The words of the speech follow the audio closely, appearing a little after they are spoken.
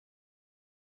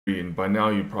And by now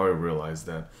you probably realize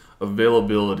that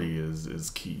availability is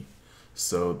key.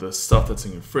 So the stuff that's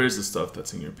in your fridge, the stuff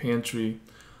that's in your pantry,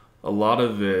 a lot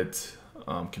of it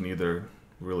can either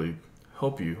really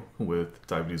help you with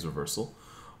diabetes reversal,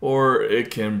 or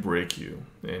it can break you.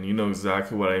 And you know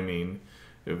exactly what I mean.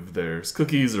 If there's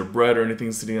cookies or bread or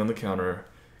anything sitting on the counter,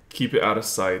 keep it out of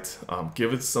sight.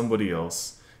 Give it to somebody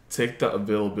else. Take that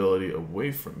availability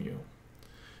away from you.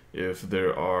 If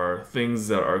there are things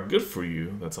that are good for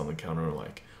you that's on the counter,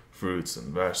 like fruits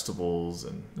and vegetables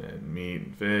and meat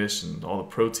and fish and all the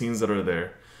proteins that are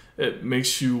there, it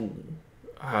makes you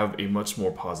have a much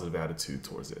more positive attitude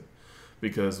towards it.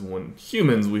 Because when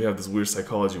humans, we have this weird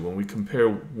psychology. When we compare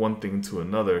one thing to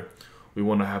another, we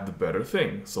want to have the better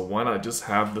thing. So why not just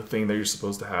have the thing that you're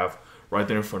supposed to have right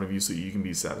there in front of you so you can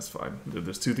be satisfied?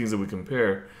 There's two things that we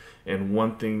compare, and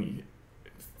one thing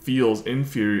feels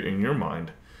inferior in your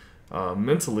mind.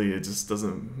 Mentally, it just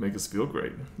doesn't make us feel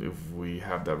great if we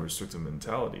have that restrictive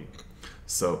mentality.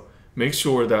 So make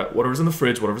sure that whatever's in the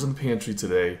fridge, whatever's in the pantry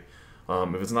today,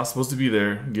 if it's not supposed to be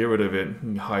there, get rid of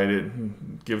it, hide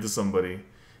it, give it to somebody,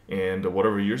 and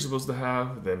whatever you're supposed to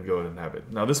have, then go ahead and have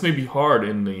it. Now, this may be hard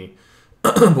in the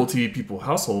multi-people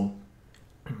household,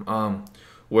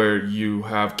 where you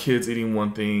have kids eating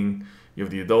one thing, you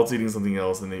have the adults eating something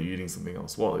else, and then you're eating something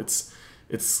else. Well,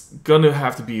 it's gonna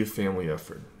have to be a family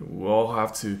effort. We all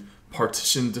have to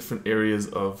partition different areas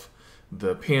of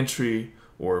the pantry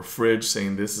or fridge,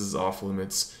 saying this is off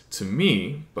limits to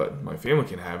me, but my family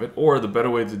can have it. Or the better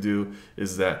way to do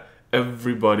is that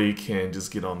everybody can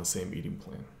just get on the same eating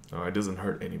plan. All right, it doesn't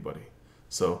hurt anybody.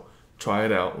 So try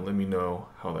it out and let me know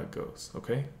how that goes.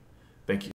 Okay, thank you.